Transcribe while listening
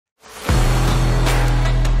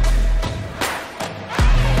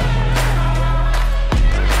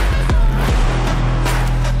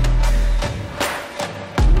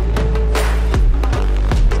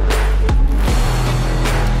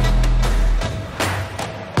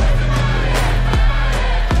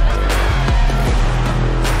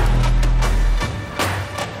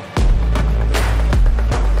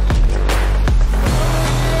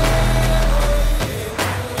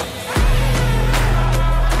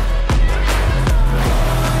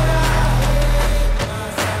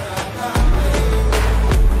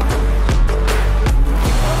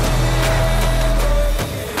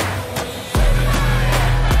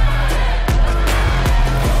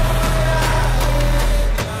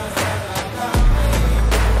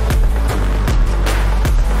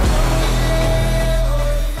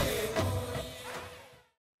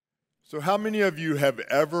So how many of you have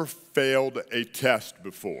ever failed a test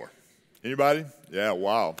before? Anybody? Yeah,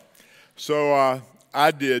 wow. So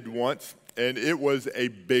I did once, and it was a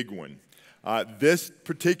big one. This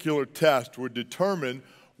particular test would determine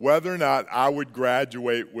whether or not I would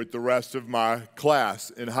graduate with the rest of my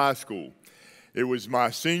class in high school. It was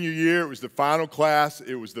my senior year. It was the final class.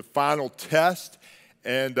 It was the final test,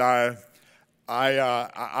 and I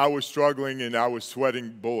was struggling and I was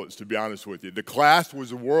sweating bullets, to be honest with you. The class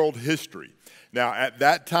was world history. Now, at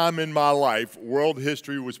that time in my life, world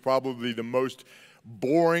history was probably the most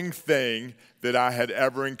boring thing that I had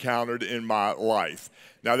ever encountered in my life.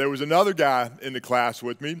 Now, there was another guy in the class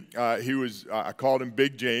with me. I called him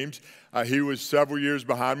Big James. He was several years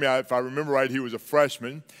behind me. If I remember right, he was a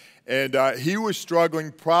freshman. And he was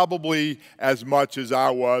struggling probably as much as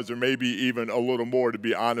I was, or maybe even a little more, to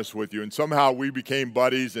be honest with you. And somehow we became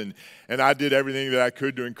buddies, and I did everything that I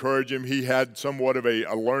could to encourage him. He had somewhat of a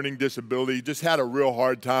learning disability. He just had a real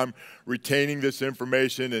hard time retaining this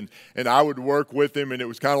information, and I would work with him, and it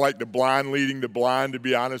was kind of like the blind leading the blind, to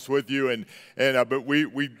be honest with you. But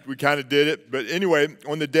we kind of did it. But anyway,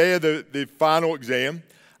 on the day of the final exam,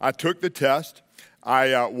 I took the test.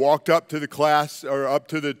 I walked up to the class, or up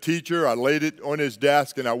to the teacher. I laid it on his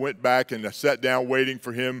desk, and I went back and I sat down waiting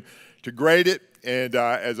for him to grade it. And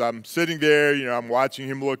as I'm sitting there, I'm watching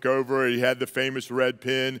him look over. He had the famous red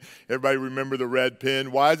pen. Everybody remember the red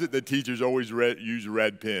pen? Why is it that teachers always use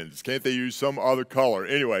red pens? Can't they use some other color?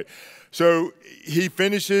 Anyway, so he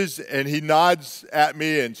finishes, and he nods at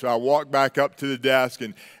me, and so I walk back up to the desk.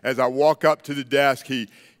 And as I walk up to the desk, he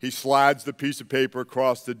slides the piece of paper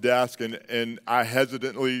across the desk, and I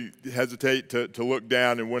hesitate to look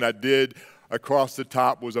down, and when I did, across the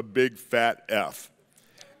top was a big fat F.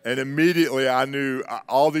 And immediately I knew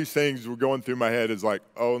all these things were going through my head. It's like,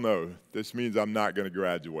 oh no, this means I'm not going to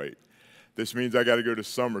graduate. This means I got to go to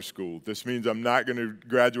summer school. This means I'm not going to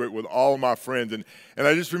graduate with all of my friends. And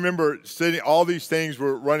I just remember all these things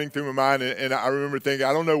were running through my mind, and I remember thinking,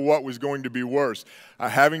 I don't know what was going to be worse,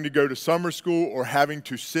 having to go to summer school or having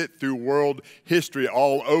to sit through world history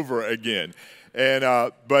all over again.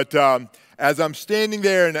 But as I'm standing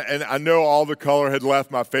there, and I know all the color had left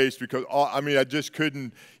my face because, I just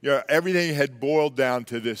couldn't, everything had boiled down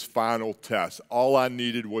to this final test. All I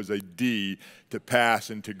needed was a D to pass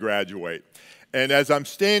and to graduate. And as I'm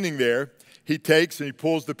standing there, he takes and he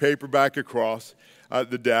pulls the paper back across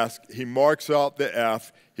the desk. He marks out the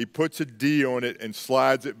F. He puts a D on it and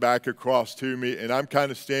slides it back across to me. And I'm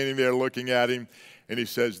kind of standing there looking at him. And he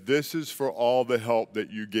says, "This is for all the help that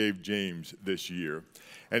you gave James this year."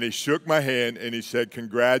 And he shook my hand and he said,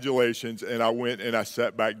 "Congratulations." And I went and I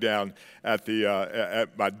sat back down at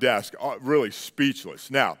my desk, really speechless.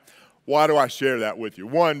 Now, why do I share that with you?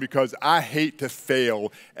 One, because I hate to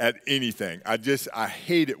fail at anything. I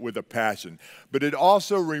hate it with a passion. But it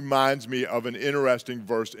also reminds me of an interesting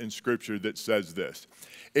verse in Scripture that says this: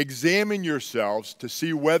 "Examine yourselves to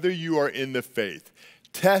see whether you are in the faith.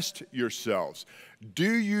 Test yourselves.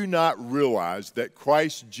 Do you not realize that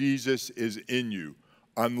Christ Jesus is in you?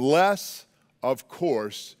 Unless, of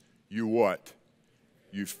course, you what?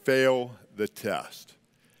 You fail the test."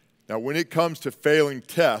 Now, when it comes to failing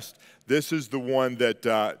tests, this is the one that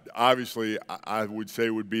obviously I would say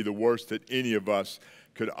would be the worst that any of us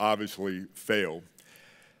could obviously fail.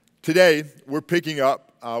 Today, we're picking up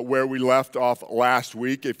where we left off last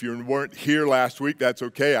week. If you weren't here last week, that's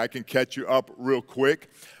okay. I can catch you up real quick.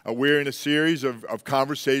 We're in a series of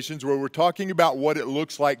conversations where we're talking about what it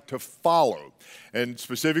looks like to follow. And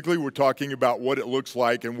specifically, we're talking about what it looks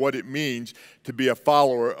like and what it means to be a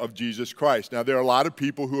follower of Jesus Christ. Now, there are a lot of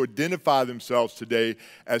people who identify themselves today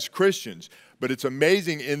as Christians, but it's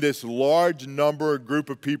amazing in this large number, group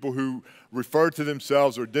of people who refer to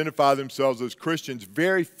themselves or identify themselves as Christians,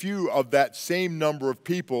 very few of that same number of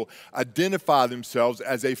people identify themselves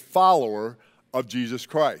as a follower of Jesus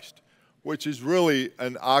Christ, which is really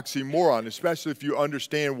an oxymoron, especially if you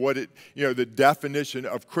understand what the definition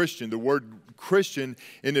of Christian. The word Christian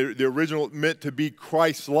in the original meant to be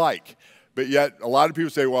Christ-like. But yet a lot of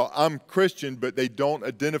people say, well, I'm Christian, but they don't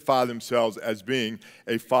identify themselves as being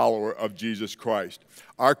a follower of Jesus Christ.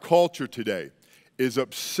 Our culture today is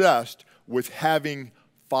obsessed with having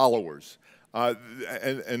followers.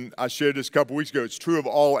 And I shared this a couple weeks ago. It's true of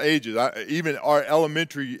all ages. Even our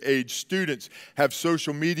elementary age students have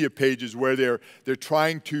social media pages where they're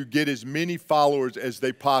trying to get as many followers as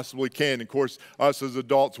they possibly can. Of course, us as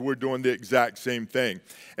adults, we're doing the exact same thing.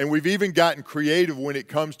 And we've even gotten creative when it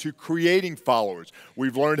comes to creating followers.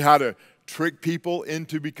 We've learned how to trick people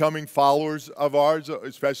into becoming followers of ours,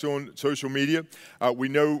 especially on social media. We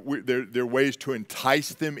know there are ways to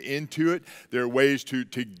entice them into it. There are ways to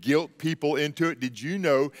guilt people into it. Did you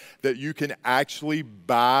know that you can actually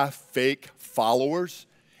buy fake followers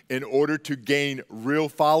in order to gain real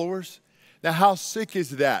followers? Now, how sick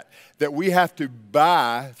is that? That we have to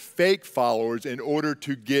buy fake followers in order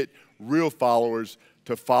to get real followers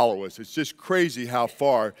to follow us. It's just crazy how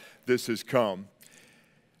far this has come.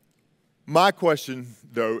 My question,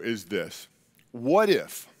 though, is this. What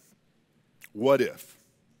if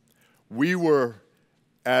we were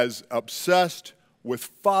as obsessed with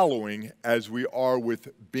following as we are with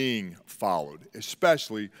being followed,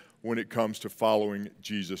 especially when it comes to following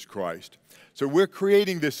Jesus Christ? So we're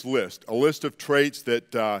creating this list, a list of traits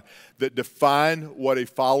that define what a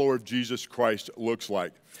follower of Jesus Christ looks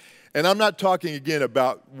like. And I'm not talking, again,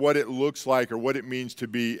 about what it looks like or what it means to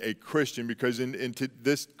be a Christian, because in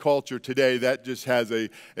this culture today, that just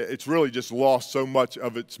it's really just lost so much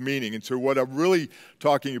of its meaning. And so what I'm really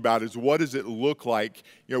talking about is, what does it look like?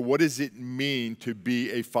 What does it mean to be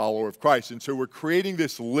a follower of Christ? And so we're creating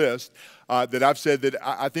this list that I've said that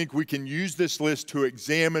I think we can use this list to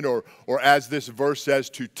examine, or as this verse says,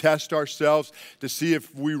 to test ourselves to see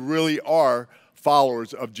if we really are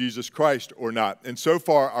followers of Jesus Christ or not. And so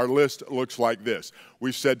far, our list looks like this.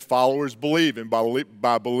 We've said followers believe, and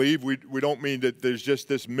by believe, we don't mean that there's just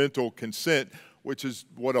this mental consent, which is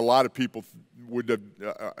what a lot of people would,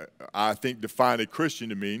 I think, define a Christian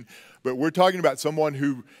to mean. But we're talking about someone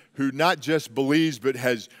who not just believes, but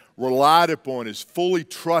has relied upon, is fully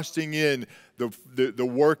trusting in the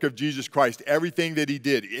work of Jesus Christ, everything that he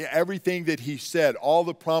did, everything that he said, all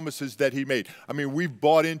the promises that he made. I mean, we've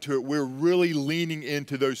bought into it. We're really leaning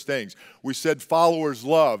into those things. We said followers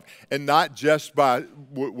love, and not just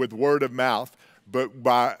with word of mouth, but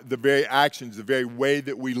by the very actions, the very way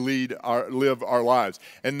that we live our lives.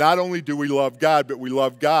 And not only do we love God, but we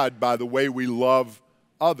love God by the way we love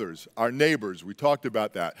others, our neighbors. We talked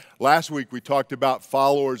about that. Last week we talked about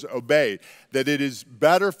followers obey, that it is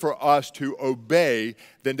better for us to obey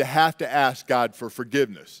than to have to ask God for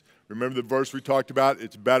forgiveness. Remember the verse we talked about?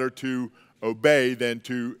 It's better to obey than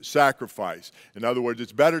to sacrifice. In other words,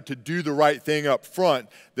 it's better to do the right thing up front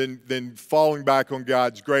than falling back on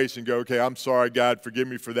God's grace and go, okay, I'm sorry, God, forgive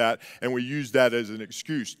me for that. And we use that as an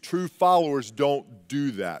excuse. True followers don't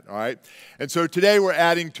do that, all right? And so today we're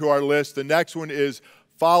adding to our list. The next one is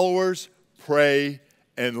followers pray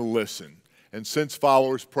and listen. And since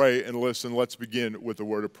followers pray and listen, let's begin with a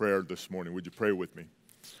word of prayer this morning. Would you pray with me?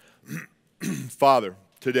 Father,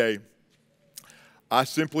 today, I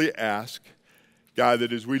simply ask, God,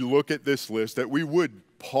 that as we look at this list, that we would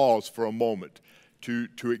pause for a moment to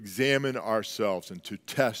examine ourselves and to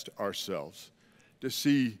test ourselves, to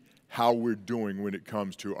see how we're doing when it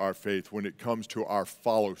comes to our faith, when it comes to our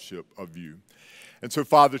fellowship of you. And so,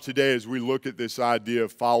 Father, today as we look at this idea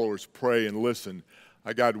of followers pray and listen,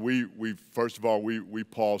 God, we first of all, we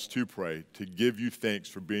pause to pray, to give you thanks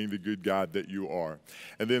for being the good God that you are.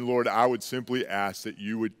 And then, Lord, I would simply ask that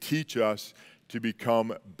you would teach us to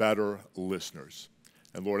become better listeners.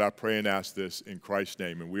 And Lord, I pray and ask this in Christ's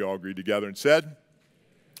name. And we all agreed together and said,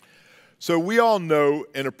 so we all know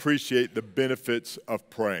and appreciate the benefits of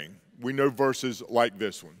praying. We know verses like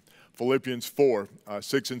this one. Philippians 4,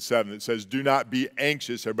 6 and 7, it says, do not be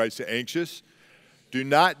anxious. Everybody say anxious. Do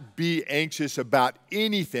not be anxious about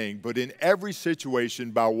anything, but in every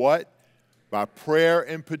situation, by what? By prayer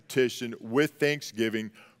and petition with thanksgiving,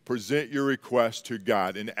 present your request to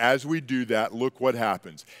God. And as we do that, look what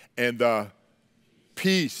happens. And the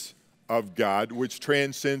peace of God, which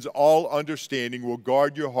transcends all understanding, will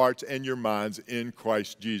guard your hearts and your minds in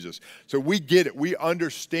Christ Jesus. So we get it. We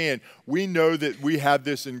understand. We know that we have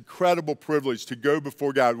this incredible privilege to go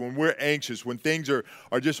before God when we're anxious, when things are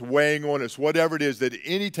just weighing on us, whatever it is, that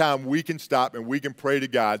anytime we can stop and we can pray to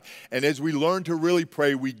God. And as we learn to really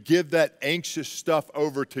pray, we give that anxious stuff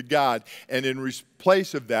over to God. And in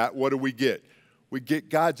place of that, what do we get? We get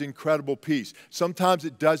God's incredible peace. Sometimes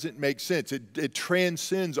it doesn't make sense. It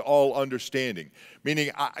transcends all understanding.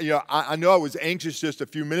 Meaning, I know I was anxious just a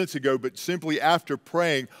few minutes ago, but simply after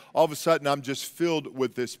praying, all of a sudden I'm just filled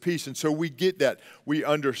with this peace. And so we get that. We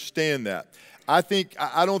understand that. I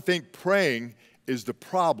don't think praying is the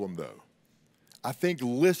problem, though. I think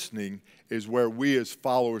listening is where we as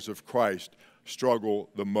followers of Christ struggle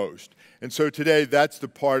the most. And so today, that's the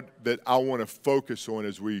part that I want to focus on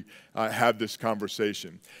as we have this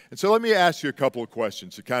conversation. And so let me ask you a couple of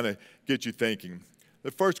questions to kind of get you thinking.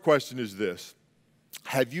 The first question is this.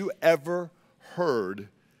 Have you ever heard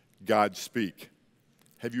God speak?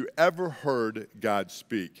 Have you ever heard God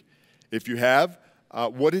speak? If you have,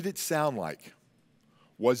 What did it sound like?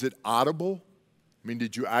 Was it audible? I mean,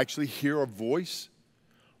 did you actually hear a voice?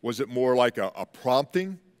 Was it more like a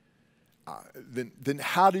prompting? Then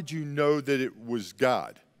how did you know that it was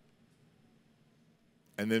God?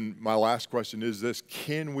 And then my last question is this: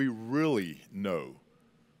 can we really know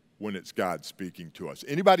when it's God speaking to us?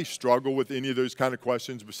 Anybody struggle with any of those kind of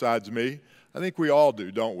questions besides me? I think we all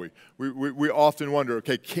do, don't we? We often wonder,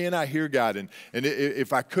 okay, can I hear God? And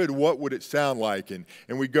if I could, what would it sound like? And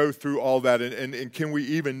we go through all that, and can we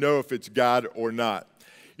even know if it's God or not?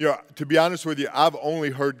 You know, to be honest with you, I've only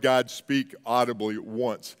heard God speak audibly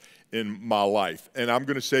once in my life. And I'm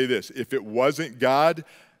going to say this: if it wasn't God,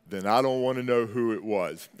 then I don't want to know who it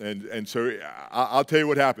was. And so I'll tell you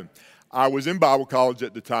what happened. I was in Bible college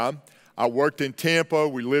at the time. I worked in Tampa.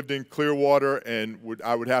 We lived in Clearwater, and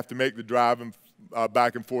I would have to make the drive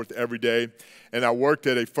back and forth every day. And I worked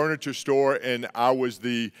at a furniture store, and I was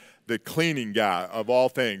the cleaning guy of all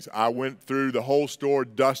things. I went through the whole store,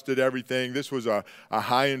 dusted everything. This was a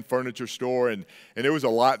high-end furniture store, and it was a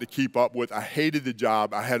lot to keep up with. I hated the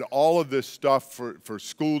job. I had all of this stuff for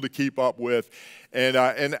school to keep up with, and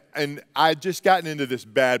I had just gotten into this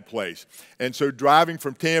bad place. And so driving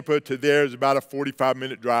from Tampa to there is about a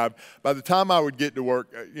 45-minute drive. By the time I would get to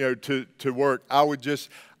work, to work,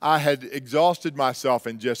 I had exhausted myself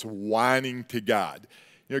in just whining to God.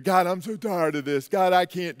 You know, God, I'm so tired of this. God, I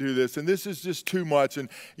can't do this. And this is just too much. And,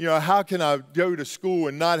 how can I go to school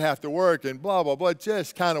and not have to work and blah, blah, blah,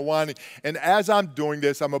 just kind of whining. And as I'm doing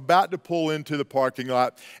this, I'm about to pull into the parking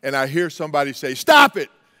lot, and I hear somebody say, "Stop it."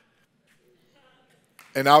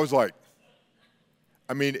 And I was like,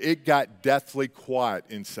 it got deathly quiet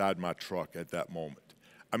inside my truck at that moment.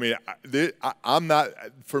 I'm not,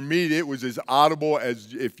 for me, it was as audible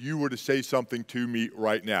as if you were to say something to me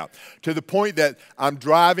right now. To the point that I'm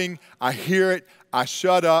driving, I hear it, I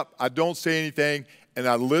shut up, I don't say anything, and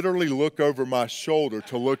I literally look over my shoulder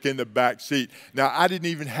to look in the back seat. Now, I didn't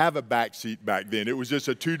even have a back seat back then. It was just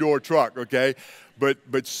a two-door truck, okay?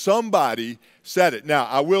 But somebody said it. Now,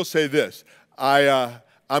 I will say this.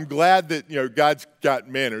 I'm glad that, God's got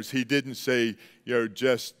manners. He didn't say,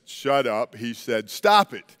 just shut up. He said,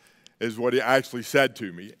 "Stop it," is what he actually said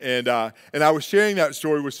to me. And I was sharing that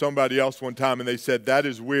story with somebody else one time, and they said, "That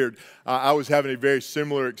is weird." I was having a very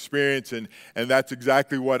similar experience, and that's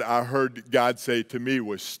exactly what I heard God say to me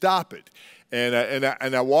was, "Stop it." And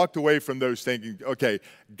I walked away from those thinking, okay,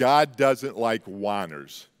 God doesn't like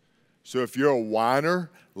whiners. So if you're a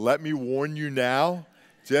whiner, let me warn you now,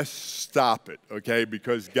 just stop it, okay,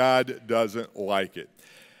 because God doesn't like it.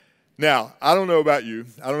 Now, I don't know about you.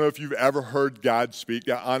 I don't know if you've ever heard God speak.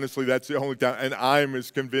 Honestly, that's the only time, and I am as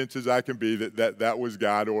convinced as I can be that was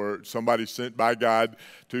God or somebody sent by God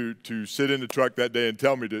to sit in the truck that day and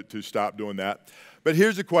tell me to stop doing that. But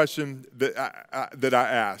here's a question that I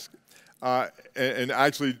ask. And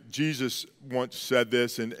actually, Jesus once said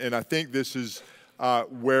this, and I think this is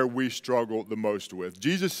where we struggle the most with.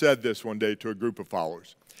 Jesus said this one day to a group of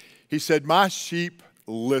followers. He said, "My sheep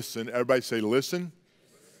listen." Everybody say, "Listen."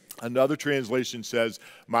 Another translation says,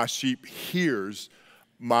 "My sheep hears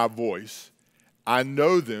my voice. I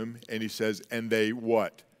know them," and he says, "and they"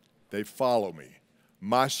 what? "They follow me."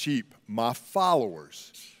 My sheep, my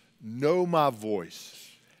followers, know my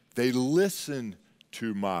voice. They listen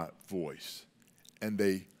to my voice, and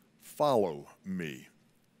they follow me.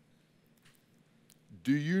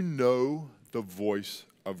 Do you know the voice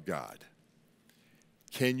of God?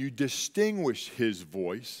 Can you distinguish his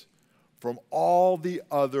voice from all the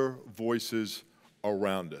other voices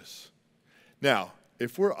around us? Now,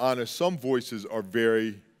 if we're honest, some voices are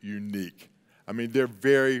very unique. They're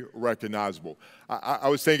very recognizable. I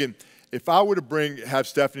was thinking, if I were to have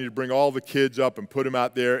Stephanie to bring all the kids up and put them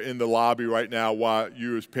out there in the lobby right now while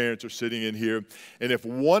you as parents are sitting in here, and if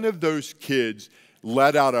one of those kids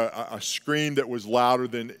let out a scream that was louder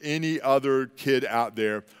than any other kid out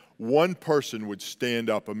there, one person would stand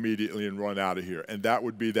up immediately and run out of here, and that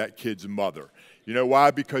would be that kid's mother. You know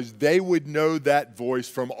why? Because they would know that voice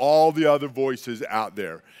from all the other voices out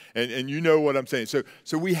there. And you know what I'm saying.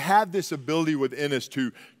 So we have this ability within us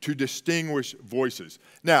to distinguish voices.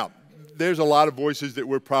 Now, there's a lot of voices that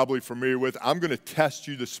we're probably familiar with. I'm going to test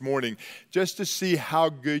you this morning just to see how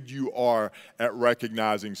good you are at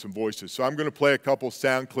recognizing some voices. So I'm going to play a couple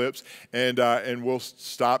sound clips, and we'll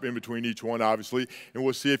stop in between each one, obviously, and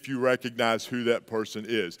we'll see if you recognize who that person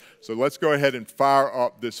is. So let's go ahead and fire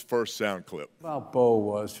up this first sound clip. About Bo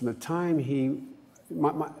was from the time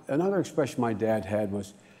another expression my dad had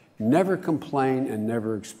was, "Never complain and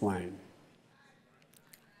never explain."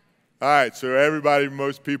 All right, so everybody,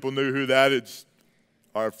 most people knew who that is.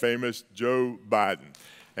 Our famous Joe Biden.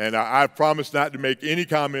 And I promise not to make any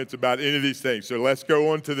comments about any of these things. So let's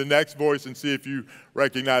go on to the next voice and see if you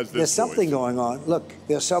recognize this There's something voice. going on. Look,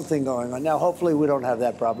 there's something going on. Now, hopefully we don't have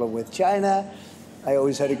that problem with China. I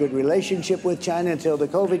always had a good relationship with China until the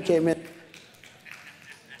COVID came in.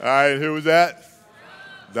 All right, who was that?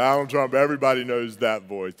 Donald Trump. Everybody knows that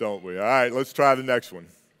voice, don't we? All right, let's try the next one.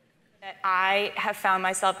 I have found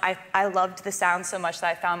myself, I loved the sound so much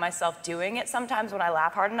that I found myself doing it sometimes when I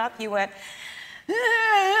laugh hard enough. You went,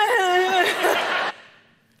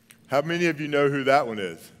 How many of you know who that one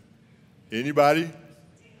is? Anybody?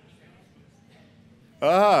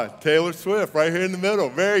 Taylor Swift, right here in the middle.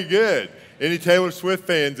 Very good. Any Taylor Swift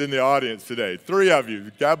fans in the audience today? 3 of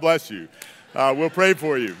you. God bless you. We'll pray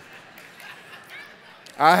for you.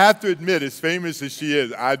 I have to admit, as famous as she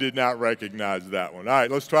is, I did not recognize that one. All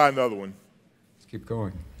right, let's try another one. Let's keep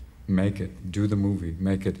going. Make it. Do the movie.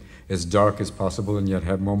 Make it as dark as possible and yet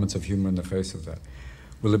have moments of humor in the face of that.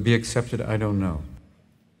 Will it be accepted? I don't know.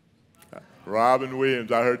 Robin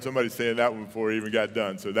Williams. I heard somebody saying that one before he even got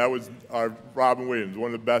done. So that was our Robin Williams,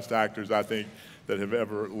 one of the best actors, I think, that have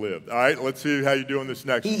ever lived. All right, let's see how you do on this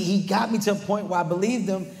next one. He got me to a point where I believed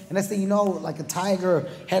him, and next thing you know, like a tiger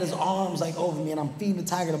had his arms like over me, and I'm feeding the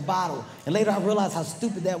tiger the bottle. And later I realized how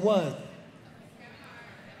stupid that was.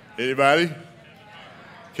 Anybody?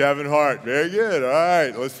 Kevin Hart. Very good. All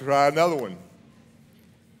right, let's try another one.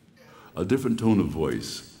 A different tone of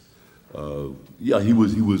voice. Yeah, he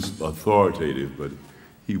was authoritative, but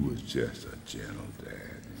he was just a gentle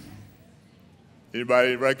dad.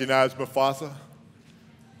 Anybody recognize Mufasa?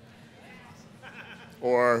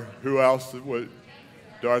 Or who else?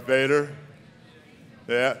 Darth Vader?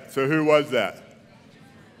 Yeah, so who was that?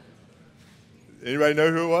 Anybody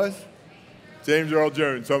know who it was? James Earl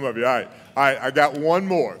Jones, some of you. All right, I got one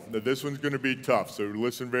more. Now, this one's going to be tough, so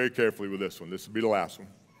listen very carefully with this one. This will be the last one.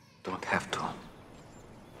 Don't have to.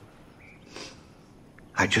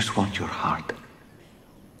 I just want your heart.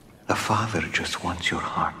 A father just wants your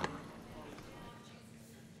heart.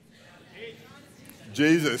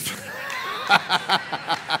 Jesus.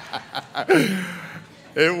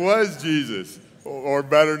 It was Jesus, or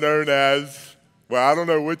better known as, well, I don't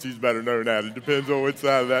know which he's better known as. It depends on which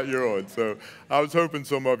side of that you're on. So I was hoping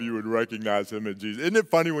some of you would recognize him as Jesus. Isn't it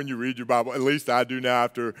funny when you read your Bible? At least I do now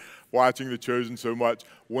after watching The Chosen so much.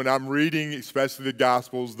 When I'm reading, especially the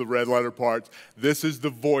Gospels, the red letter parts, this is the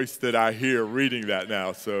voice that I hear reading that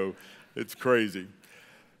now. So it's crazy.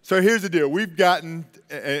 So here's the deal. We've gotten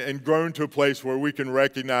and grown to a place where we can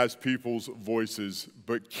recognize people's voices,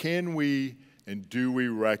 but can we and do we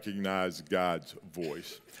recognize God's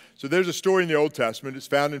voice? So there's a story in the Old Testament. It's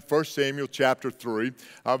found in 1 Samuel chapter 3.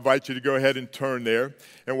 I invite you to go ahead and turn there.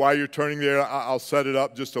 And while you're turning there, I'll set it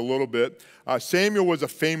up just a little bit. Samuel was a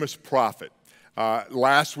famous prophet.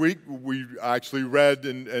 Last week, we actually read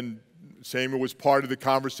and Samuel was part of the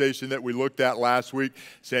conversation that we looked at last week.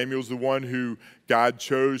 Samuel's the one who God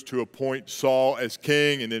chose to appoint Saul as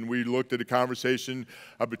king, and then we looked at a conversation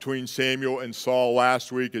between Samuel and Saul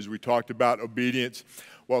last week as we talked about obedience.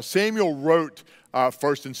 Well, Samuel wrote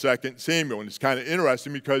 1st and 2nd Samuel, and it's kind of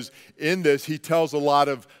interesting because in this he tells a lot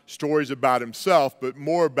of stories about himself, but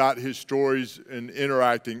more about his stories and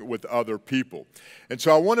interacting with other people. And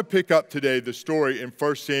so I want to pick up today the story in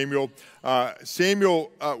 1 Samuel.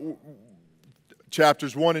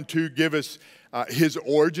 Chapters 1 and 2 give us his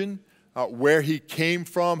origin, where he came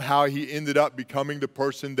from, how he ended up becoming the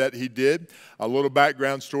person that he did. A little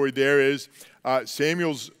background story there is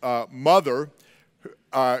Samuel's mother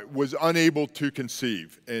was unable to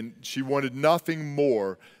conceive, and she wanted nothing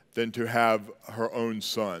more than to have her own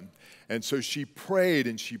son. And so she prayed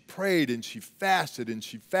and she prayed and she fasted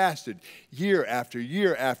year after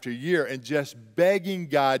year after year and just begging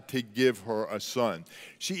God to give her a son.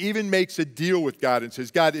 She even makes a deal with God and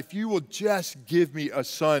says, God, if you will just give me a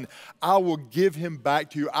son, I will give him back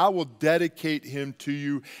to you. I will dedicate him to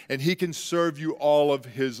you and he can serve you all of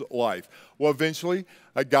his life. Well, eventually,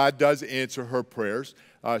 God does answer her prayers.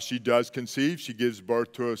 She does conceive. She gives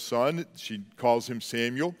birth to a son. She calls him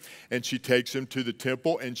Samuel, and she takes him to the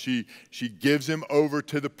temple, and she gives him over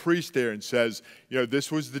to the priest there and says, you know,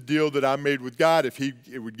 this was the deal that I made with God. If he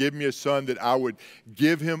would give me a son, that I would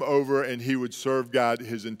give him over, and he would serve God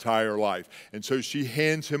his entire life. And so she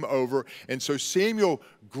hands him over, and so Samuel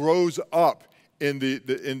grows up in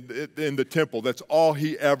the temple. That's all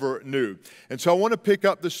he ever knew. And so I want to pick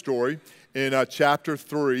up the story in chapter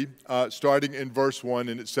 3, starting in verse 1,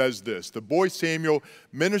 and it says this. The boy Samuel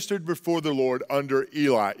ministered before the Lord under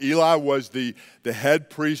Eli. Eli was the head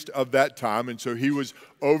priest of that time, and so he was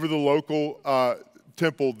over the local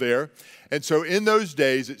temple there. And so in those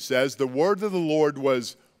days, it says, the word of the Lord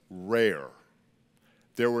was rare.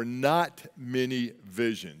 there were not many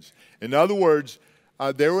visions. In other words,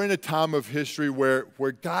 they were in a time of history where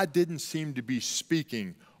God didn't seem to be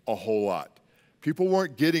speaking a whole lot. People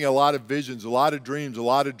weren't getting a lot of visions, a lot of dreams, a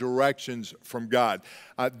lot of directions from God.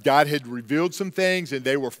 God had revealed some things, and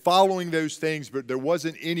they were following those things, but there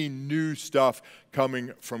wasn't any new stuff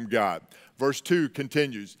coming from God. Verse 2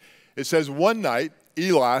 continues. It says, one night,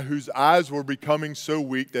 Eli, whose eyes were becoming so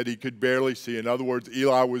weak that he could barely see. In other words,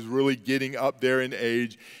 Eli was really getting up there in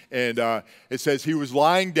age. And it says he was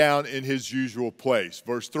lying down in his usual place.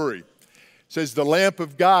 Verse 3 says the lamp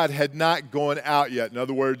of God had not gone out yet. In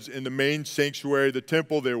other words, in the main sanctuary, the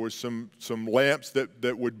temple, there was some lamps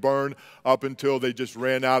that would burn up until they just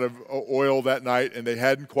ran out of oil that night, and they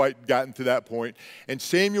hadn't quite gotten to that point. And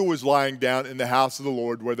Samuel was lying down in the house of the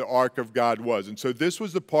Lord where the ark of God was. And so this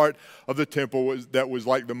was the part of the temple that was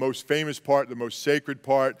like the most famous part, the most sacred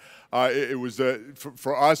part. It was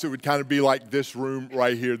for us, it would kind of be like this room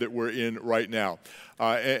right here that we're in right now.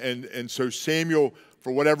 And so Samuel,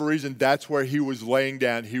 for whatever reason, that's where he was laying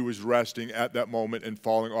down. He was resting at that moment and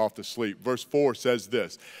falling off to sleep. Verse 4 says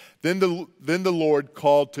this, Then the Lord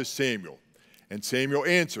called to Samuel, and Samuel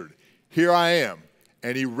answered, Here I am.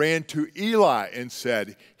 And he ran to Eli and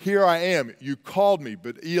said, Here I am. You called me.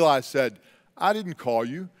 But Eli said, I didn't call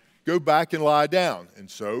you. Go back and lie down. And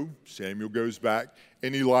so Samuel goes back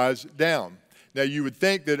and he lies down. Now you would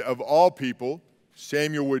think that of all people,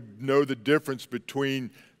 Samuel would know the difference between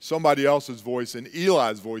somebody else's voice and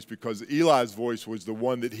Eli's voice, because Eli's voice was the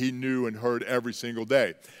one that he knew and heard every single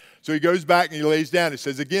day. So he goes back and he lays down. It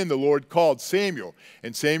says, again, the Lord called Samuel.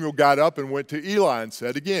 And Samuel got up and went to Eli and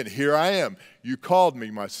said again, Here I am. You called me,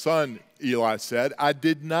 my son, Eli said. I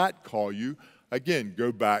did not call you. Again,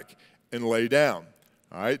 go back and lay down.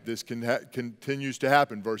 All right, this continues to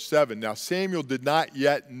happen. Verse 7, Now Samuel did not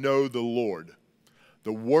yet know the Lord.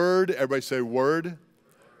 The word, everybody say word.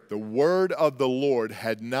 The word of the Lord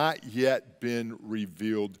had not yet been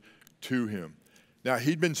revealed to him. Now,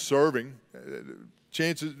 he'd been serving.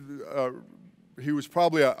 Chances, he was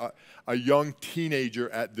probably a young teenager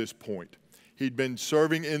at this point. He'd been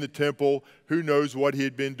serving in the temple. Who knows what he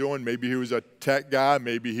had been doing? Maybe he was a tech guy.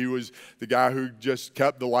 Maybe he was the guy who just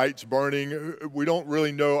kept the lights burning. We don't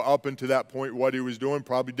really know up until that point what he was doing.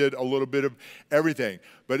 Probably did a little bit of everything.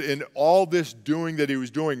 But in all this doing that he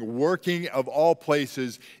was doing, working of all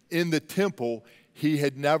places in the temple, he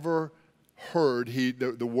had never heard,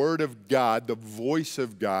 the word of God, the voice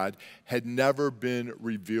of God, had never been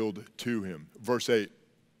revealed to him. Verse 8.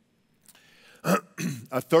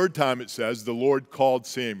 A third time it says, the Lord called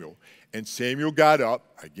Samuel. And Samuel got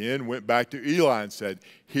up, again went back to Eli and said,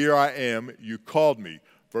 Here I am, you called me.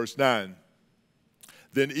 Verse 9.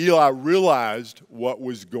 Then Eli realized what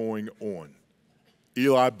was going on.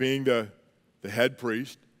 Eli, being the head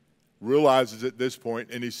priest, realizes at this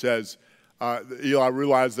point, and he says, Eli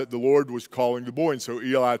realized that the Lord was calling the boy. And so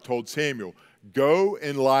Eli told Samuel, Go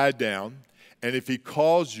and lie down, and if he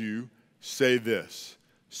calls you, say this.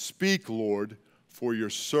 Speak, Lord, for your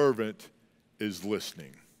servant is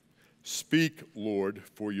listening. Speak, Lord,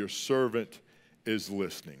 for your servant is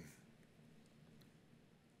listening.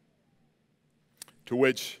 To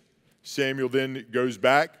which Samuel then goes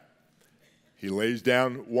back. He lays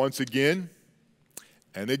down once again,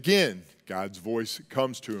 and again God's voice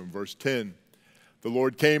comes to him. Verse 10. The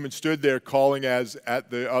Lord came and stood there calling as at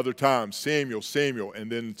the other time, Samuel, Samuel. And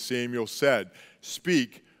then Samuel said,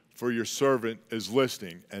 Speak, for your servant is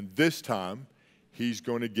listening. And this time, he's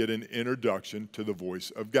going to get an introduction to the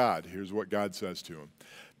voice of God. Here's what God says to him.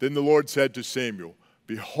 Then the Lord said to Samuel,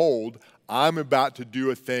 Behold, I'm about to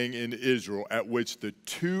do a thing in Israel at which the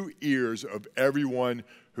two ears of everyone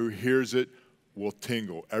who hears it will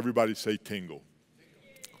tingle. Everybody say tingle.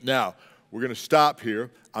 Now, we're going to stop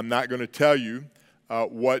here. I'm not going to tell you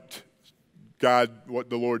what the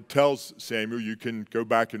Lord tells Samuel. You can go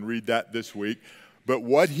back and read that this week. But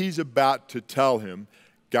what he's about to tell him,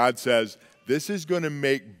 God says, this is going to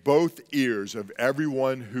make both ears of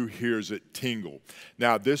everyone who hears it tingle.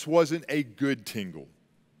 Now, this wasn't a good tingle.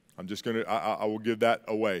 I will give that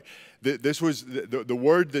away. This was, the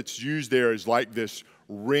word that's used there is like this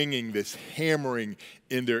ringing, this hammering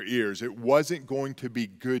in their ears. It wasn't going to be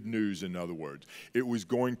good news, in other words. It was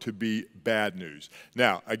going to be bad news.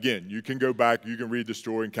 Now, again, you can go back, you can read the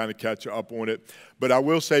story and kind of catch up on it. But I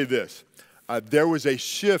will say this. There was a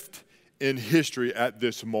shift in history at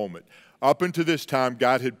this moment. Up until this time,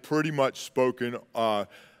 God had pretty much spoken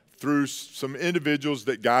through some individuals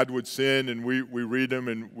that God would send, and we read them,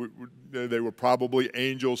 and they were probably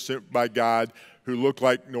angels sent by God who looked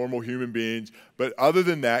like normal human beings. But other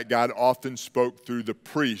than that, God often spoke through the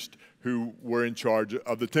priest who were in charge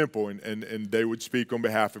of the temple, and they would speak on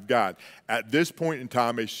behalf of God. At this point in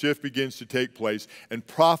time, a shift begins to take place, and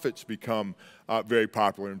prophets become very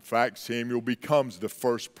popular. In fact, Samuel becomes the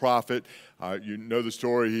first prophet. You know the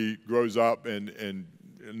story. He grows up and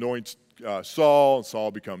anoints Saul, and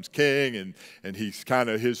Saul becomes king, and he's kind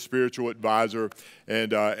of his spiritual advisor,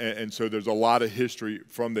 and so there's a lot of history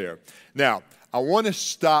from there. Now, I want to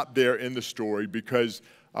stop there in the story because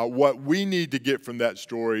what we need to get from that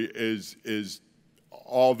story is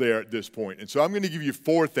all there at this point. And so I'm going to give you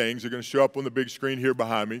 4 things. They're going to show up on the big screen here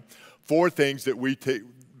behind me. 4 things that we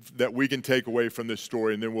can take away from this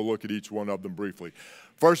story, and then we'll look at each one of them briefly.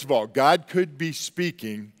 First of all, God could be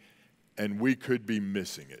speaking, and we could be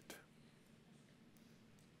missing it.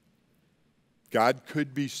 God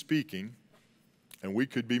could be speaking, and we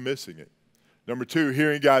could be missing it. Number 2,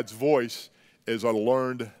 hearing God's voice is a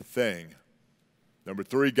learned thing. Number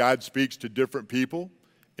 3, God speaks to different people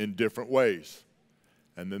in different ways.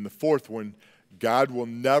 And then the 4th one, God will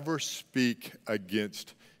never speak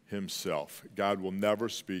against himself. God will never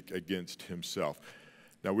speak against himself.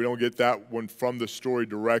 Now, we don't get that one from the story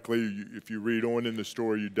directly. If you read on in the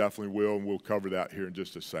story, you definitely will, and we'll cover that here in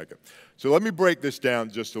just a second. So let me break this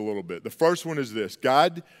down just a little bit. The first one is this.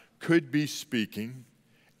 God could be speaking,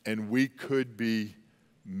 and we could be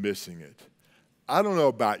missing it. I don't know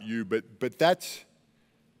about you, but that's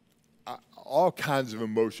all kinds of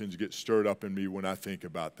emotions get stirred up in me when I think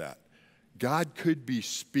about that. God could be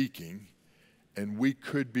speaking, and we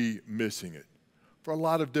could be missing it for a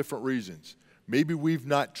lot of different reasons. Maybe we've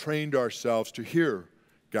not trained ourselves to hear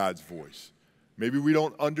God's voice. Maybe we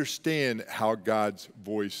don't understand how God's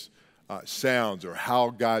voice sounds or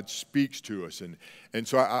how God speaks to us. And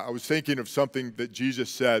so I was thinking of something that Jesus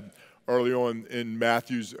said early on in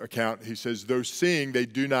Matthew's account. He says, though seeing they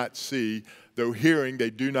do not see, though hearing they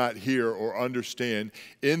do not hear or understand,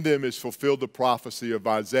 in them is fulfilled the prophecy of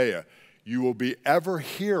Isaiah. You will be ever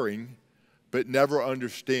hearing, but never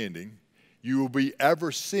understanding. You will be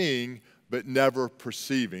ever seeing, but never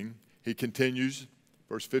perceiving. He continues,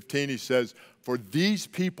 verse 15, he says, for this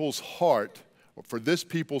people's heart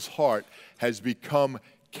has become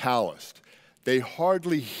calloused. They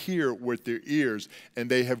hardly hear with their ears, and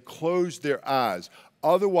they have closed their eyes.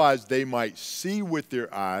 Otherwise, they might see with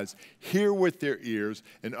their eyes, hear with their ears,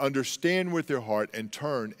 and understand with their heart, and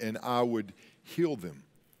turn, and I would heal them.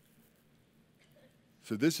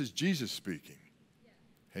 So this is Jesus speaking.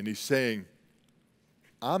 And he's saying,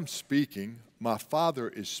 I'm speaking, my Father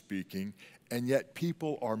is speaking, and yet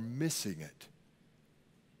people are missing it.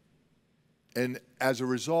 And as a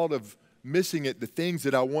result of missing it, the things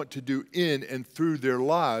that I want to do in and through their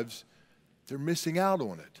lives, they're missing out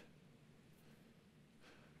on it.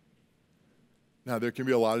 Now, there can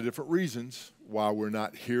be a lot of different reasons why we're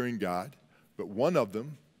not hearing God, but one of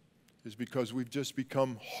them is because we've just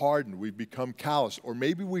become hardened, we've become callous, or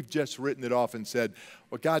maybe we've just written it off and said,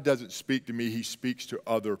 well, God doesn't speak to me, he speaks to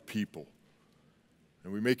other people.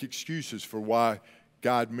 And we make excuses for why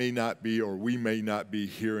God may not be or we may not be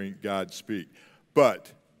hearing God speak.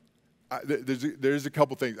 But there's a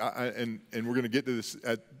couple things, and we're going to get to this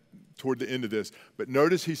toward the end of this. But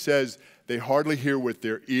notice he says they hardly hear with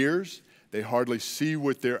their ears, they hardly see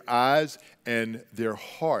with their eyes, and their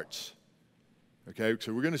hearts. Okay,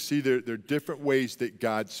 so we're going to see there are different ways that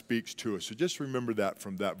God speaks to us. So just remember that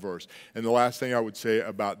from that verse. And the last thing I would say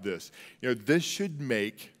about this, this should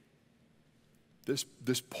make, this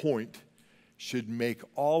point should make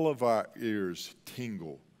all of our ears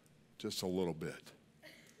tingle just a little bit.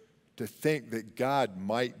 To think that God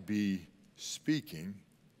might be speaking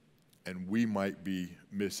and we might be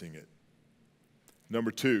missing it.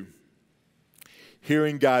 Number 2,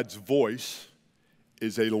 hearing God's voice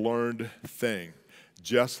is a learned thing.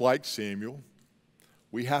 Just like Samuel,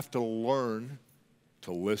 we have to learn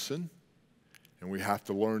to listen, and we have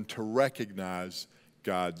to learn to recognize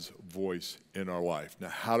God's voice in our life. Now,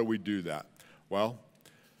 how do we do that? Well,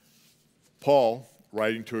 Paul,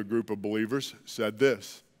 writing to a group of believers, said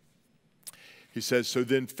this. He says, so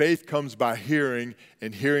then faith comes by hearing,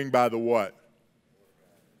 and hearing by the what?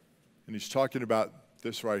 And he's talking about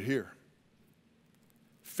this right here.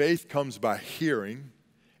 Faith comes by hearing,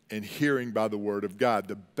 and hearing by the word of God.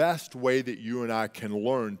 The best way that you and I can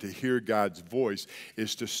learn to hear God's voice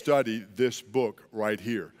is to study this book right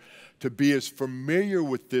here. To be as familiar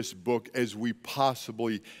with this book as we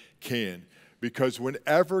possibly can. Because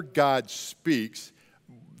whenever God speaks,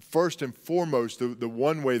 first and foremost, the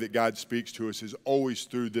one way that God speaks to us is always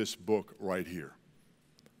through this book right here.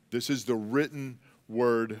 This is the written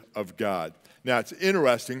word of God. Now, it's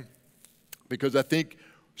interesting because I think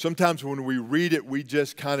sometimes when we read it, we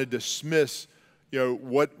just kind of dismiss,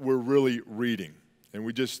 what we're really reading. And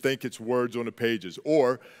we just think it's words on the pages.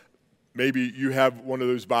 Or maybe you have one of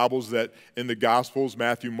those Bibles that in the Gospels,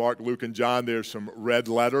 Matthew, Mark, Luke, and John, there's some red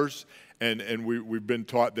letters. And we've been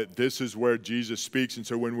taught that this is where Jesus speaks. And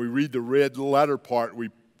so when we read the red letter part, we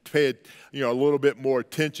pay it, a little bit more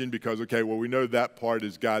attention because, okay, well, we know that part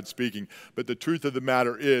is God speaking. But the truth of the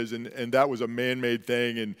matter is, and that was a man-made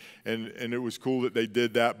thing, and it was cool that they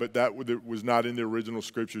did that, but that was not in the original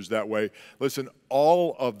scriptures that way. Listen,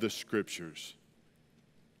 all of the scriptures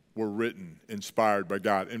were written, inspired by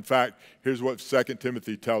God. In fact, here's what 2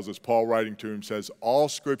 Timothy tells us. Paul writing to him says, all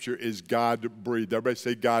scripture is God-breathed. Everybody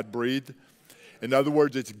say God-breathed? In other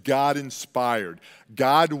words, it's God-inspired.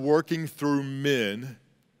 God working through men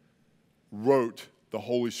wrote the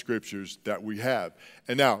Holy Scriptures that we have.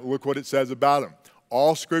 And now, look what it says about them.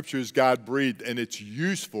 All Scripture is God-breathed, and it's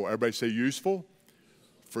useful. Everybody say useful?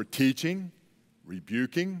 For teaching,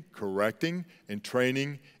 rebuking, correcting, and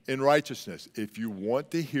training in righteousness. If you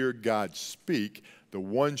want to hear God speak, the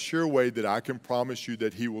one sure way that I can promise you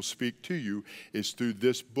that he will speak to you is through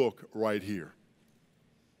this book right here.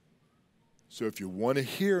 So if you want to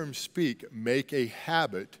hear him speak, make a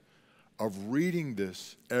habit of reading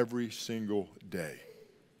this every single day.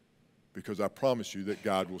 Because I promise you that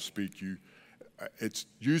God will speak to you. It's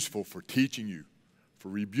useful for teaching you, for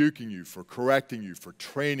rebuking you, for correcting you, for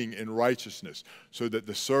training in righteousness, so that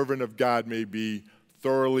the servant of God may be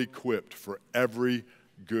thoroughly equipped for every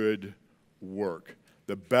good work.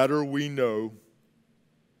 The better we know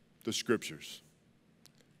the Scriptures,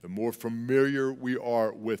 the more familiar we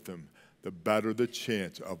are with them, the better the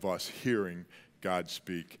chance of us hearing God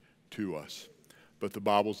speak to us. But the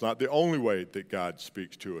Bible's not the only way that God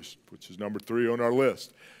speaks to us, which is number 3 on our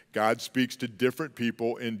list. God speaks to different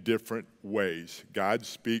people in different ways. God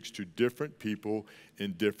speaks to different people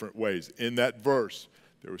in different ways. In that verse,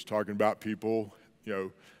 there was talking about people,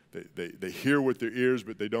 they hear with their ears,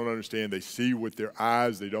 but they don't understand. They see with their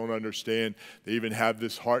eyes, they don't understand. They even have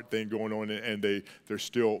this heart thing going on, and they're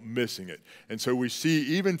still missing it. And so we see,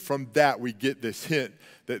 even from that, we get this hint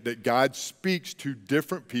that God speaks to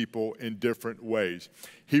different people in different ways.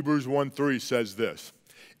 Hebrews 1:3 says this,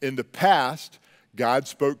 in the past, God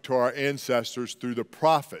spoke to our ancestors through the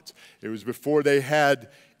prophets. It was before they had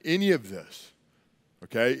any of this.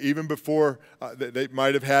 Okay, even before they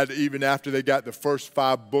might have had, even after they got the first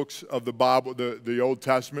 5 books of the Bible, the Old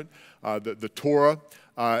Testament, the Torah,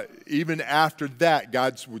 even after that,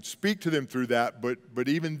 God would speak to them through that, but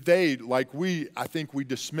even they, like I think we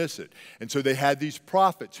dismiss it. And so they had these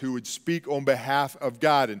prophets who would speak on behalf of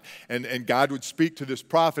God, and God would speak to this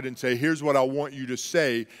prophet and say, here's what I want you to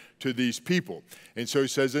say to these people. And so he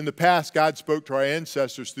says, in the past, God spoke to our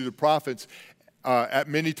ancestors through the prophets, at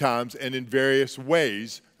many times and in various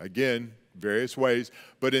ways, again, various ways,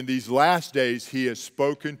 but in these last days, he has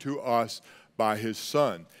spoken to us by his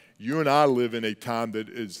Son. You and I live in a time that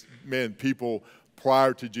is, people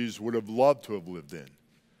prior to Jesus would have loved to have lived in.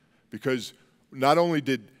 Because not only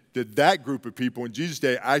did that group of people in Jesus'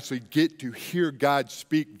 day actually get to hear God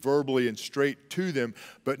speak verbally and straight to them,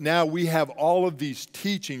 but now we have all of these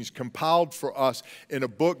teachings compiled for us in a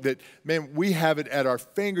book that, we have it at our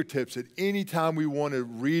fingertips at any time we want to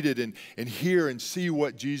read it and hear and see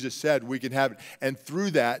what Jesus said, we can have it. And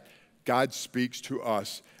through that, God speaks to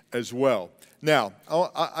us as well. Now,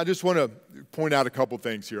 I just want to point out a couple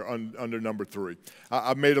things here under number 3.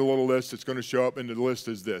 I've made a little list. It's going to show up, and the list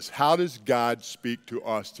is this. How does God speak to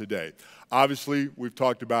us today? Obviously, we've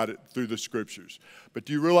talked about it through the Scriptures. But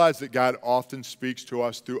do you realize that God often speaks to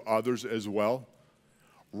us through others as well?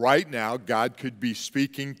 Right now, God could be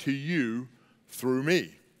speaking to you through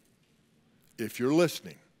me, if you're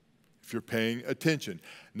listening, if you're paying attention.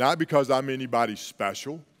 Not because I'm anybody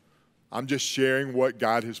special. I'm just sharing what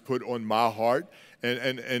God has put on my heart,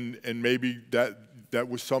 and maybe that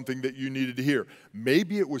was something that you needed to hear.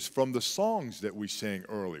 Maybe it was from the songs that we sang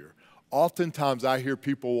earlier. Oftentimes I hear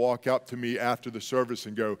people walk up to me after the service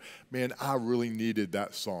and go, man, I really needed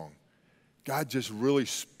that song. God just really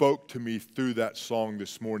spoke to me through that song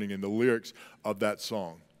this morning and the lyrics of that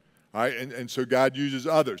song. All right? And so God uses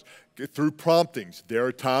others. Through promptings, there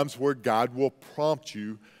are times where God will prompt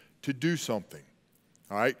you to do something.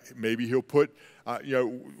 All right, maybe he'll put,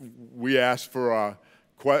 we asked for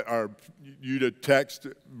you to text,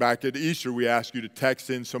 back at Easter, we asked you to text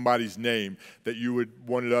in somebody's name that you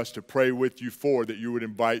wanted us to pray with you for, that you would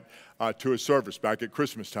invite to a service back at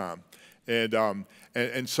Christmas time.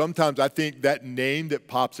 And sometimes I think that name that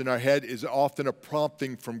pops in our head is often a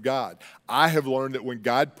prompting from God. I have learned that when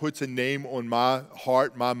God puts a name on my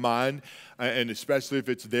heart, my mind, and especially if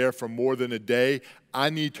it's there for more than a day, I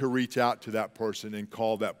need to reach out to that person and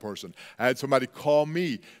call that person. I had somebody call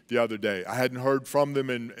me the other day. I hadn't heard from them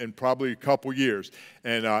in probably a couple years.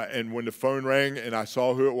 And when the phone rang and I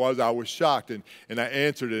saw who it was, I was shocked. And I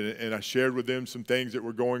answered it, and I shared with them some things that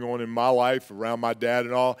were going on in my life around my dad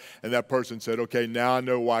and all. And that person said, okay, now I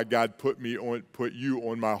know why God put you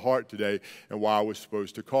on my heart today and why I was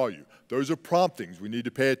supposed to call you. Those are promptings. We need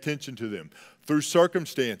to pay attention to them. Through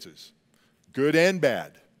circumstances, good and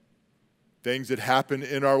bad, things that happen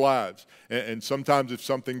in our lives. And sometimes if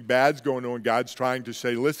something bad's going on, God's trying to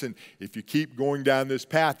say, listen, if you keep going down this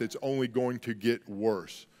path, it's only going to get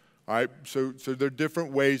worse. All right? So there are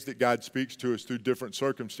different ways that God speaks to us through different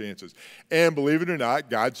circumstances. And believe it or not,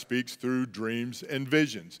 God speaks through dreams and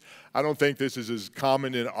visions. I don't think this is as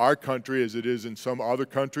common in our country as it is in some other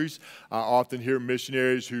countries. I often hear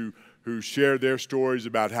missionaries who share their stories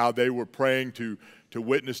about how they were praying to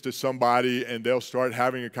witness to somebody, and they'll start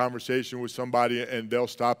having a conversation with somebody, and they'll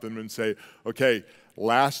stop them and say, okay,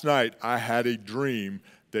 last night I had a dream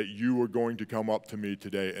that you were going to come up to me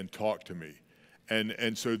today and talk to me.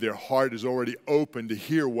 And so their heart is already open to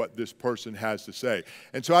hear what this person has to say.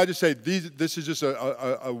 And so I just say this is just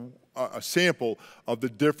a sample of the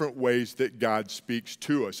different ways that God speaks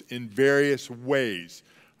to us in various ways.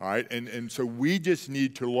 All right? And so we just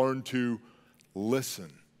need to learn to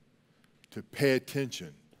listen, to pay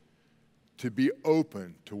attention, to be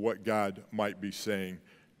open to what God might be saying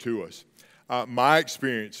to us. My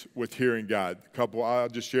experience with hearing God, I'll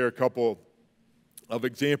just share a couple of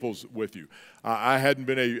examples with you. I hadn't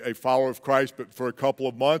been a follower of Christ, but for a couple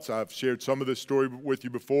of months, I've shared some of this story with you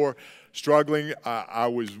before. Struggling, I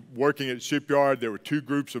was working at shipyard. There were two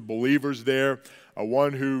groups of believers there.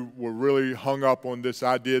 One who were really hung up on this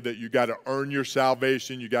idea that you got to earn your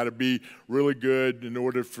salvation, you got to be really good in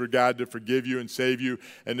order for God to forgive you and save you.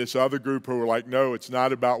 And this other group who were like, no, it's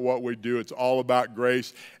not about what we do, it's all about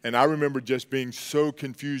grace. And I remember just being so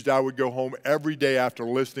confused. I would go home every day after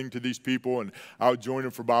listening to these people, and I would join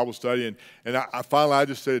them for Bible study. And I finally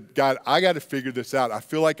just said, God, I got to figure this out. I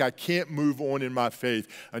feel like I can't move on in my faith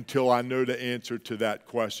until I know the answer to that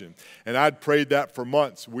question. And I'd prayed that for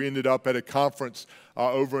months. We ended up at a conference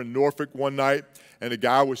over in Norfolk one night, and a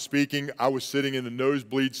guy was speaking. I was sitting in the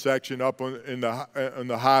nosebleed section up on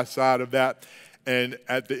the high side of that. And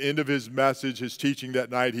at the end of his message, his teaching that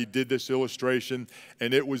night, he did this illustration,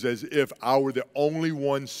 and it was as if I were the only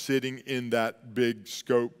one sitting in that big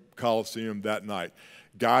scope Coliseum that night.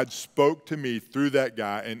 God spoke to me through that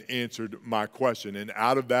guy and answered my question. And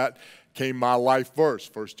out of that came my life verse,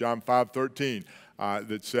 1 John 5:13,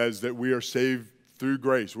 that says that we are saved through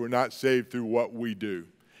grace. We're not saved through what we do.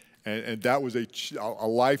 And that was a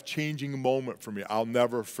life-changing moment for me. I'll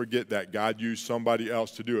never forget that. God used somebody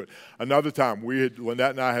else to do it. Another time,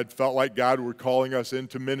 Lynette and I had felt like God were calling us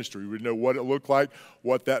into ministry. We didn't know what it looked like,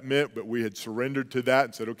 what that meant, but we had surrendered to that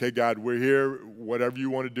and said, okay, God, we're here. Whatever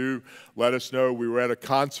you want to do, let us know. We were at a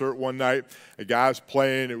concert one night. A guy's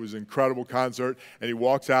playing. It was an incredible concert. And he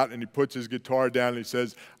walks out and he puts his guitar down and he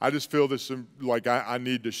says, I just feel this like I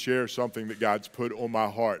need to share something that God's put on my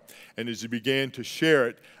heart. And as he began to share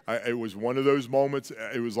it, it was one of those moments.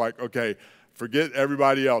 It was like, okay, forget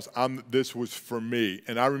everybody else. This was for me.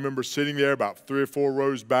 And I remember sitting there about 3 or 4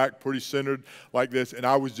 rows back, pretty centered like this, and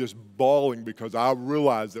I was just bawling because I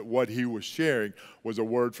realized that what he was sharing was a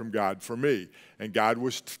word from God for me. And God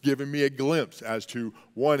was giving me a glimpse as to,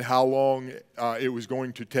 one, how long it was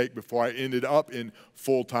going to take before I ended up in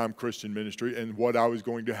full-time Christian ministry and what I was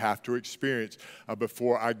going to have to experience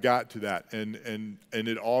before I got to that. And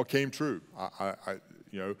it all came true.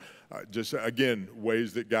 Just again,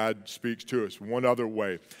 ways that God speaks to us. One other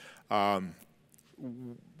way,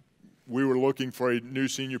 we were looking for a new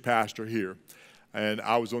senior pastor here, and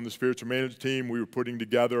I was on the spiritual management team. We were putting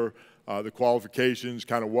together the qualifications,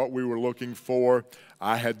 kind of what we were looking for.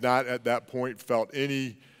 I had not at that point felt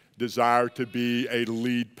any desire to be a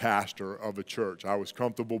lead pastor of a church. I was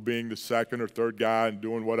comfortable being the second or third guy and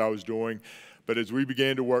doing what I was doing. But as we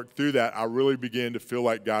began to work through that, I really began to feel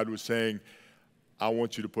like God was saying, I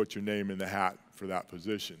want you to put your name in the hat for that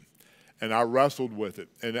position. And I wrestled with it.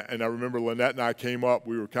 And I remember Lynette and I came up.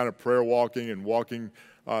 We were kind of prayer walking and walking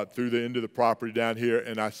through the end of the property down here.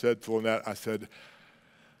 And I said to Lynette, I said,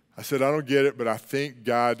 I don't get it, but I think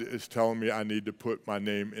God is telling me I need to put my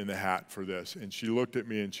name in the hat for this. And she looked at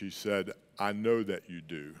me and she said, I know that you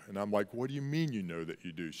do. And I'm like, what do you mean you know that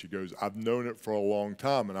you do? She goes, I've known it for a long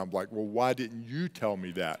time. And I'm like, well, why didn't you tell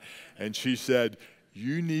me that? And she said,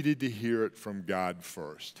 you needed to hear it from God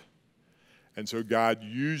first. And so God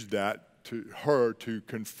used that to her to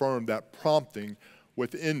confirm that prompting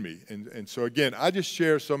within me. And so again, I just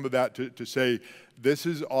share some of that to say this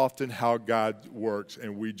is often how God works,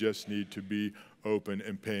 and we just need to be open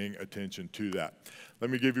and paying attention to that. Let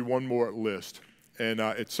me give you one more list. And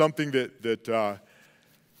it's something that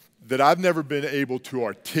I've never been able to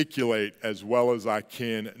articulate as well as I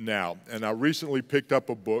can now. And I recently picked up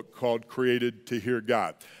a book called Created to Hear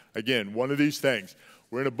God. Again, one of these things.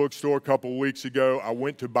 We're in a bookstore a couple of weeks ago. I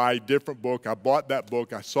went to buy a different book. I bought that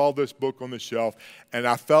book. I saw this book on the shelf, and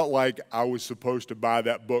I felt like I was supposed to buy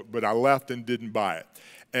that book, but I left and didn't buy it.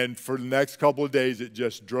 And for the next couple of days, it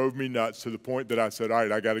just drove me nuts to the point that I said, all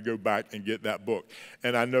right, I got to go back and get that book.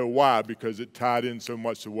 And I know why, because it tied in so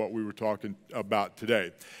much to what we were talking about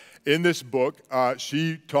today. In this book,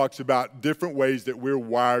 she talks about different ways that we're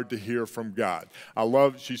wired to hear from God.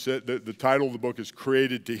 She said that the title of the book is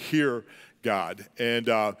Created to Hear God. And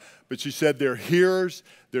but she said they're hearers,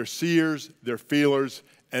 they're seers, they're feelers,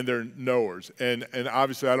 and they're knowers. And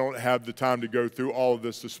obviously I don't have the time to go through all of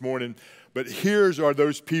this morning, but hearers are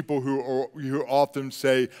those people who often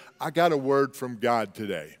say, I got a word from God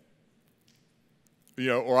today.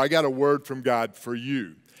 Or I got a word from God for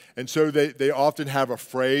you. And so they often have a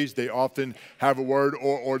phrase, they often have a word,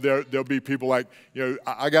 or there'll be people like,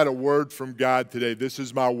 I got a word from God today. This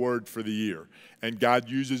is my word for the year. And God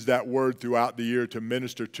uses that word throughout the year to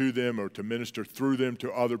minister to them or to minister through them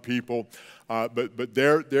to other people. But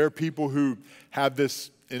there are people who have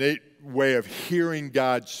this innate way of hearing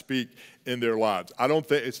God speak in their lives. I don't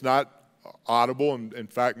think it's not audible, and in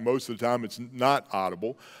fact, most of the time it's not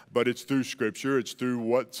audible, but it's through Scripture, it's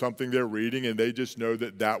through something they're reading, and they just know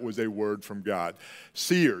that was a word from God.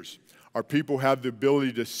 Seers are people who have the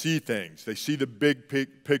ability to see things. They see the big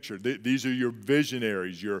picture. These are your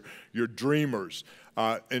visionaries, your dreamers.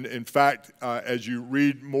 And in fact, as you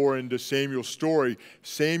read more into Samuel's story,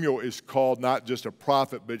 Samuel is called not just a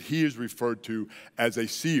prophet, but he is referred to as a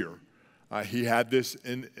seer. He had this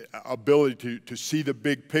ability to see the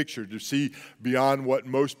big picture, to see beyond what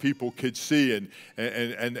most people could see,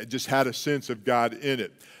 and just had a sense of God in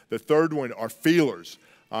it. The third one are feelers.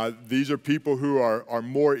 These are people who are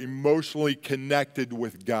more emotionally connected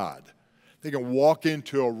with God. They can walk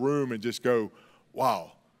into a room and just go,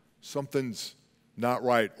 wow, something's not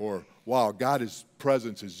right, or wow, God's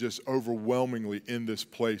presence is just overwhelmingly in this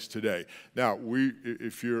place today. Now,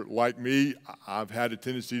 if you're like me, I've had a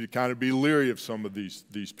tendency to kind of be leery of some of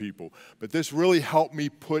these people. But this really helped me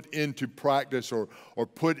put into practice or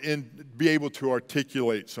be able to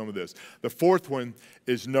articulate some of this. The fourth one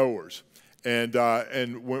is knowers. And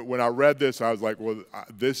when I read this, I was like, well,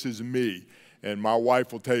 this is me. And my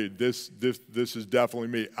wife will tell you, this is definitely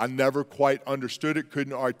me. I never quite understood it,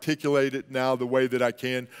 couldn't articulate it now the way that I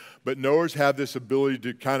can. But knowers have this ability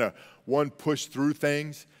to kind of, push through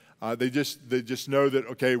things. They just know that,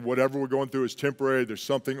 okay, whatever we're going through is temporary. There's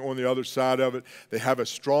something on the other side of it. They have a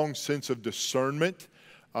strong sense of discernment,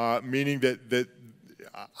 meaning that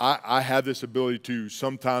I have this ability to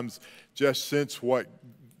sometimes just sense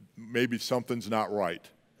maybe something's not right,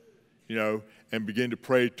 and begin to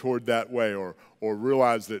pray toward that way, or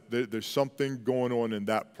realize that there's something going on in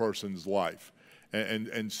that person's life.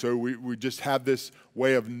 And so we just have this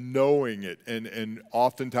way of knowing it, and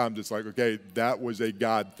oftentimes it's like, okay, that was a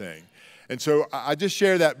God thing. And so I just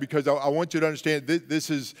share that because I want you to understand this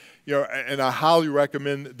is, and I highly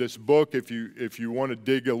recommend this book if you want to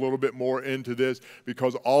dig a little bit more into this,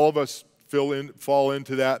 because all of us fall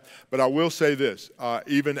into that. But I will say this,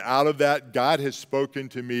 even out of that, God has spoken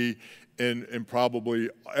to me in probably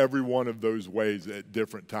every one of those ways at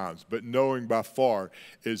different times. But knowing by far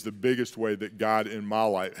is the biggest way that God in my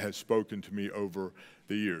life has spoken to me over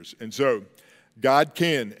the years. And so God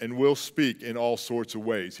can and will speak in all sorts of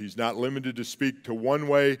ways. He's not limited to speak to one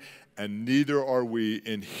way, and neither are we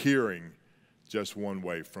in hearing just one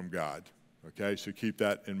way from God. Okay, so keep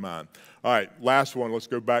that in mind. All right, last one. Let's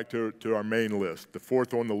go back to our main list. The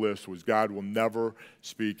fourth on the list was God will never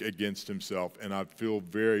speak against himself. And I feel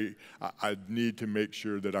I need to make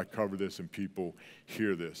sure that I cover this and people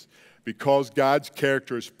hear this. Because God's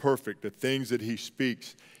character is perfect, the things that he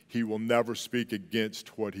speaks, he will never speak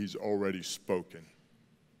against what he's already spoken.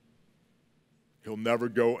 He'll never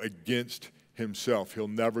go against himself. He'll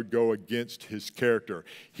never go against his character.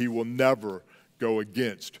 He will never go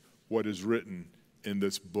against what is written in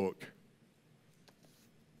this book.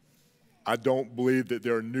 I don't believe that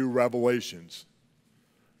there are new revelations,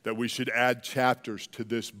 that we should add chapters to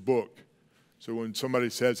this book. So when somebody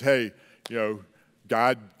says, hey,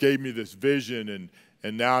 God gave me this vision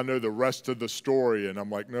and now I know the rest of the story. And I'm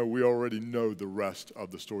like, no, we already know the rest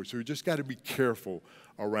of the story. So we just got to be careful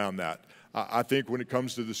around that. I think when it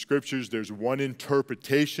comes to the scriptures, there's one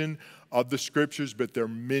interpretation of the scriptures, but there are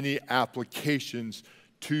many applications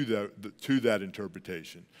to that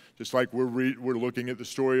interpretation. Just like we're looking at the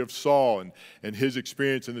story of Saul and his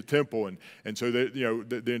experience in the temple, and so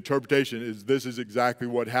the interpretation is this is exactly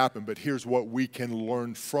what happened, but here's what we can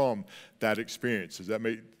learn from that experience. Does that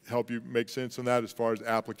help you make sense on that as far as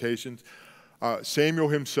applications? Samuel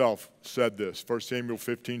himself said this, 1 Samuel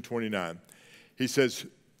 15:29. He says,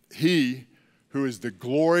 "He who is the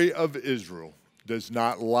glory of Israel does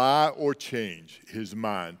not lie or change his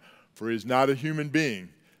mind, for he is not a human being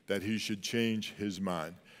that he should change his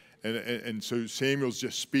mind." And so Samuel's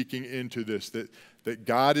just speaking into this, that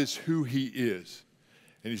God is who he is.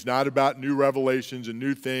 And he's not about new revelations and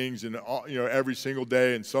new things and every single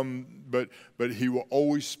day but he will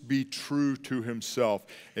always be true to himself,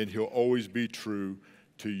 and he'll always be true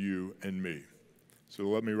to you and me. So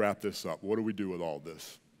let me wrap this up. What do we do with all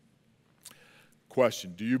this?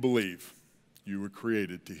 Question, do you believe you were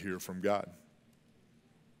created to hear from God?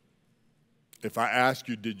 If I ask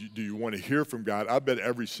you, do you want to hear from God, I bet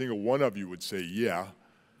every single one of you would say, yeah.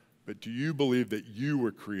 But do you believe that you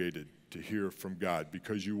were created to hear from God?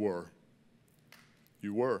 Because you were.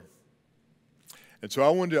 You were. And so I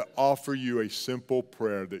wanted to offer you a simple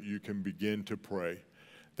prayer that you can begin to pray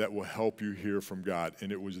that will help you hear from God.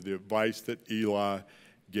 And it was the advice that Eli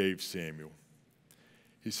gave Samuel.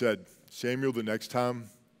 He said, Samuel, the next time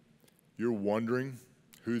you're wondering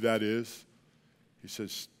who that is, he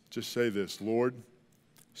says, just say this, Lord,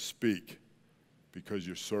 speak, because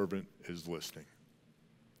your servant is listening.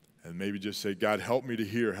 And maybe just say, God, help me to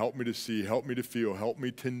hear, help me to see, help me to feel, help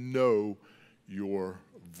me to know your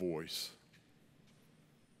voice.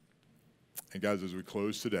 And guys, as we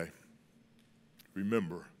close today,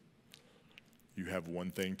 remember, you have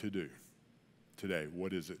one thing to do today.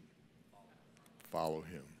 What is it? Follow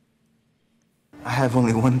him. I have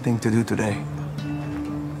only one thing to do today.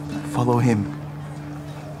 Follow him.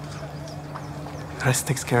 The rest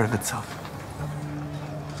takes care of itself.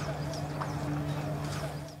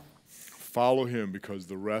 Follow him, because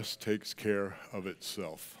the rest takes care of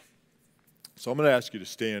itself. So I'm going to ask you to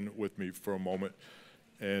stand with me for a moment,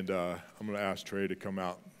 and I'm going to ask Trey to come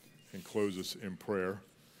out and close us in prayer.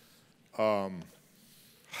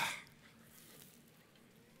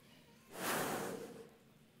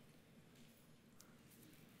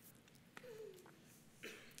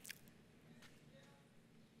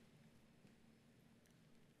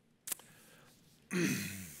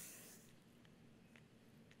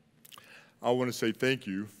 I want to say thank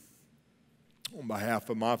you on behalf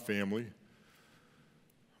of my family,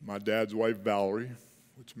 my dad's wife, Valerie,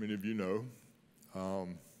 which many of you know,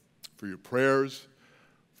 for your prayers,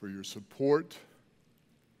 for your support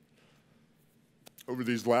over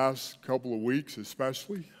these last couple of weeks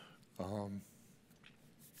especially.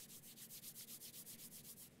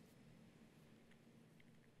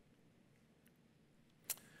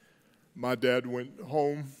 My dad went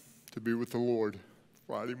home to be with the Lord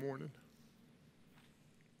Friday morning.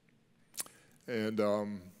 And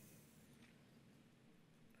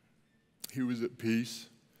he was at peace.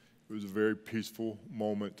 It was a very peaceful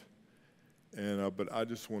moment. And but I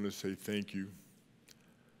just want to say thank you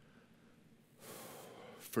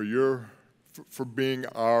for being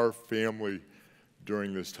our family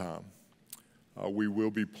during this time. We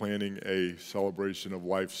will be planning a celebration of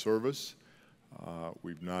life service.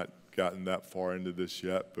 We've not gotten that far into this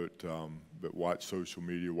yet, but watch social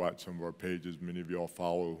media, watch some of our pages. Many of y'all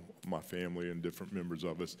follow my family and different members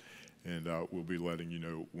of us, and we'll be letting you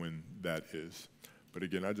know when that is. But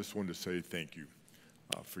again, I just wanted to say thank you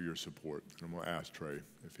for your support. And I'm going to ask Trey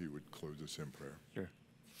if he would close us in prayer. Sure.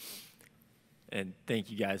 And thank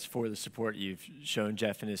you guys for the support you've shown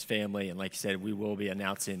Jeff and his family. And like you said, we will be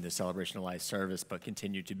announcing the Celebration of Life service, but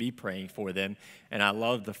continue to be praying for them. And I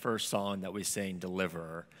love the first song that we sang,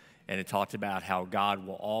 Deliverer. And it talked about how God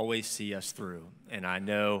will always see us through. And I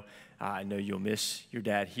know you'll miss your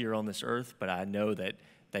dad here on this earth, but I know that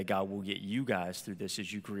God will get you guys through this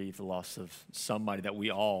as you grieve the loss of somebody that we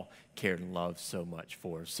all cared and loved so much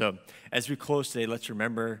for. So as we close today, let's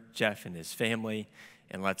remember Jeff and his family,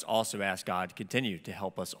 and let's also ask God to continue to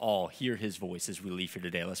help us all hear his voice as we leave here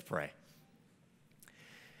today. Let's pray.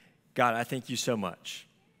 God, I thank you so much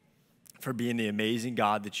for being the amazing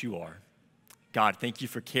God that you are. God, thank you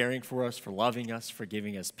for caring for us, for loving us, for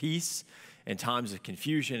giving us peace in times of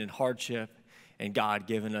confusion and hardship, and God,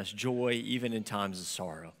 giving us joy even in times of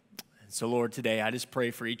sorrow. And So, Lord, today I just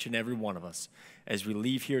pray for each and every one of us. As we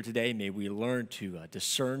leave here today, may we learn to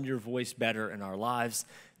discern your voice better in our lives.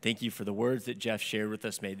 Thank you for the words that Jeff shared with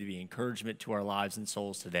us. May they be encouragement to our lives and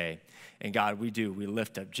souls today. And God, we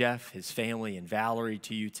lift up Jeff, his family, and Valerie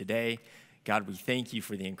to you today. God, we thank you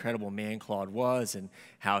for the incredible man Claude was and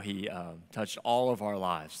how he touched all of our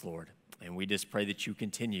lives, Lord. And we just pray that you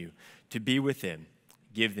continue to be with them.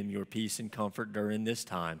 Give them your peace and comfort during this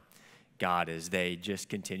time, God, as they just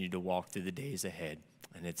continue to walk through the days ahead.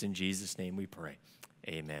 And it's in Jesus' name we pray.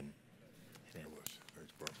 Amen.